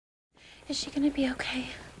Is she gonna be okay?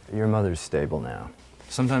 Your mother's stable now.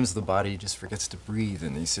 Sometimes the body just forgets to breathe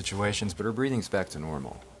in these situations, but her breathing's back to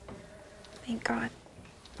normal. Thank God.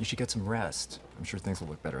 You should get some rest. I'm sure things will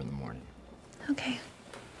look better in the morning. Okay.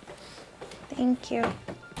 Thank you.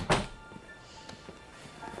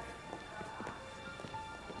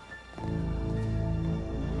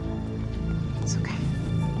 It's okay.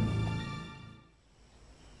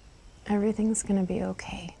 Everything's gonna be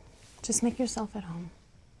okay. Just make yourself at home.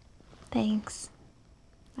 Thanks.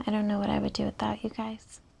 I don't know what I would do without you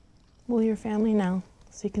guys. Well, you're family now,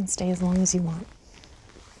 so you can stay as long as you want.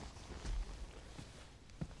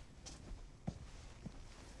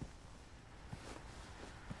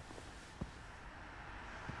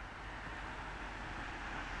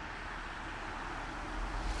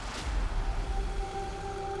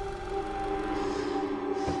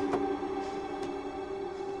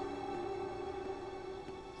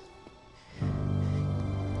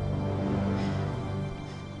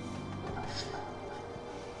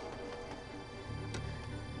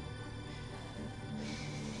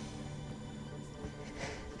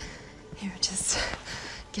 Here, just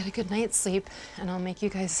get a good night's sleep, and I'll make you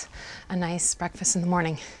guys a nice breakfast in the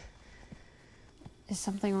morning. Is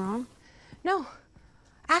something wrong? No,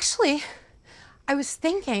 actually, I was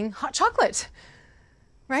thinking hot chocolate,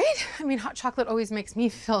 right? I mean, hot chocolate always makes me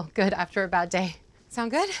feel good after a bad day.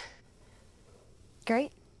 Sound good?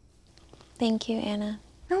 Great. Thank you, Anna.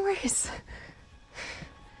 No worries.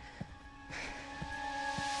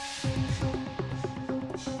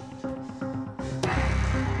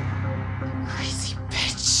 Crazy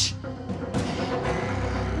bitch.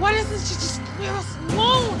 Why doesn't she just leave us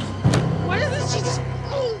alone? Why doesn't she just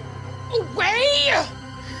go away?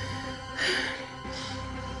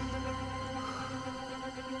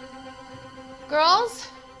 Girls,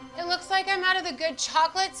 it looks like I'm out of the good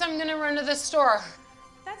chocolate, so I'm gonna run to the store.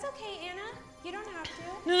 That's okay, Anna. You don't have to.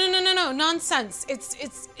 No, nonsense.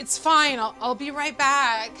 It's fine. I'll be right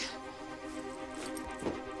back.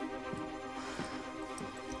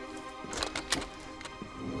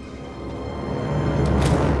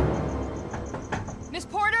 Miss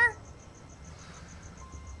Porter?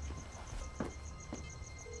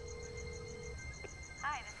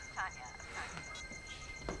 Hi, this is Tanya.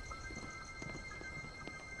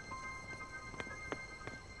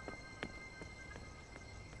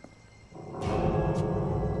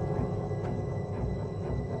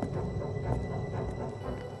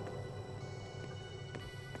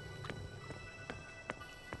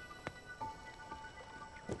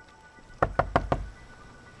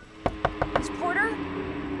 Miss Porter?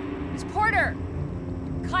 Miss Porter?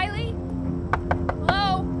 Kylie?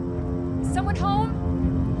 Hello? Is someone home?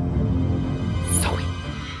 Zoe,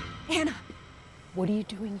 Anna, what are you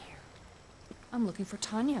doing here? I'm looking for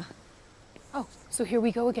Tanya. Oh, so here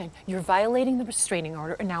we go again. You're violating the restraining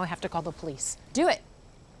order, and now I have to call the police. Do it.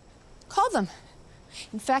 Call them.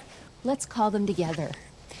 In fact, let's call them together.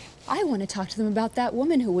 I want to talk to them about that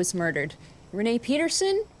woman who was murdered. Renee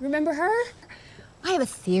Peterson, remember her? I have a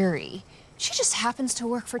theory. She just happens to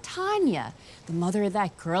work for Tanya, the mother of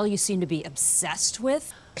that girl you seem to be obsessed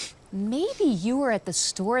with. Maybe you were at the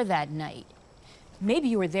store that night. Maybe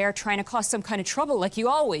you were there trying to cause some kind of trouble like you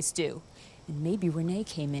always do. And maybe Renee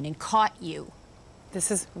came in and caught you. This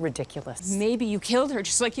is ridiculous. Maybe you killed her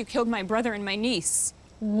just like you killed my brother and my niece.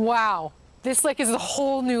 Wow. This, is a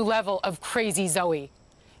whole new level of crazy Zoe.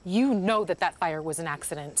 You know that fire was an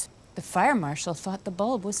accident. The fire marshal thought the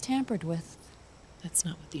bulb was tampered with. That's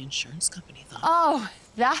not what the insurance company thought. Oh,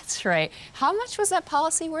 that's right. How much was that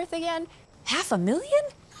policy worth again? $500,000?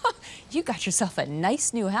 You got yourself a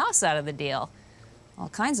nice new house out of the deal. All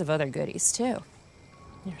kinds of other goodies, too.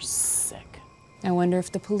 You're sick. I wonder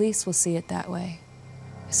if the police will see it that way.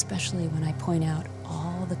 Especially when I point out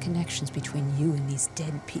all the connections between you and these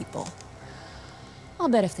dead people. I'll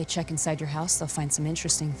bet if they check inside your house, they'll find some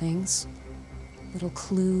interesting things. Little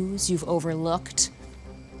clues you've overlooked.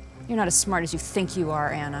 You're not as smart as you think you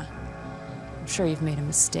are, Anna. I'm sure you've made a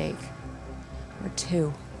mistake. Or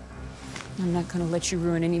two. I'm not gonna let you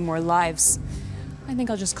ruin any more lives. I think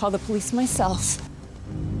I'll just call the police myself.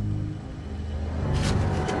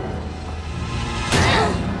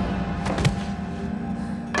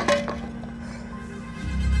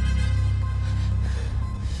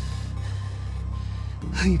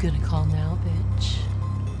 Who are you gonna call now, bitch?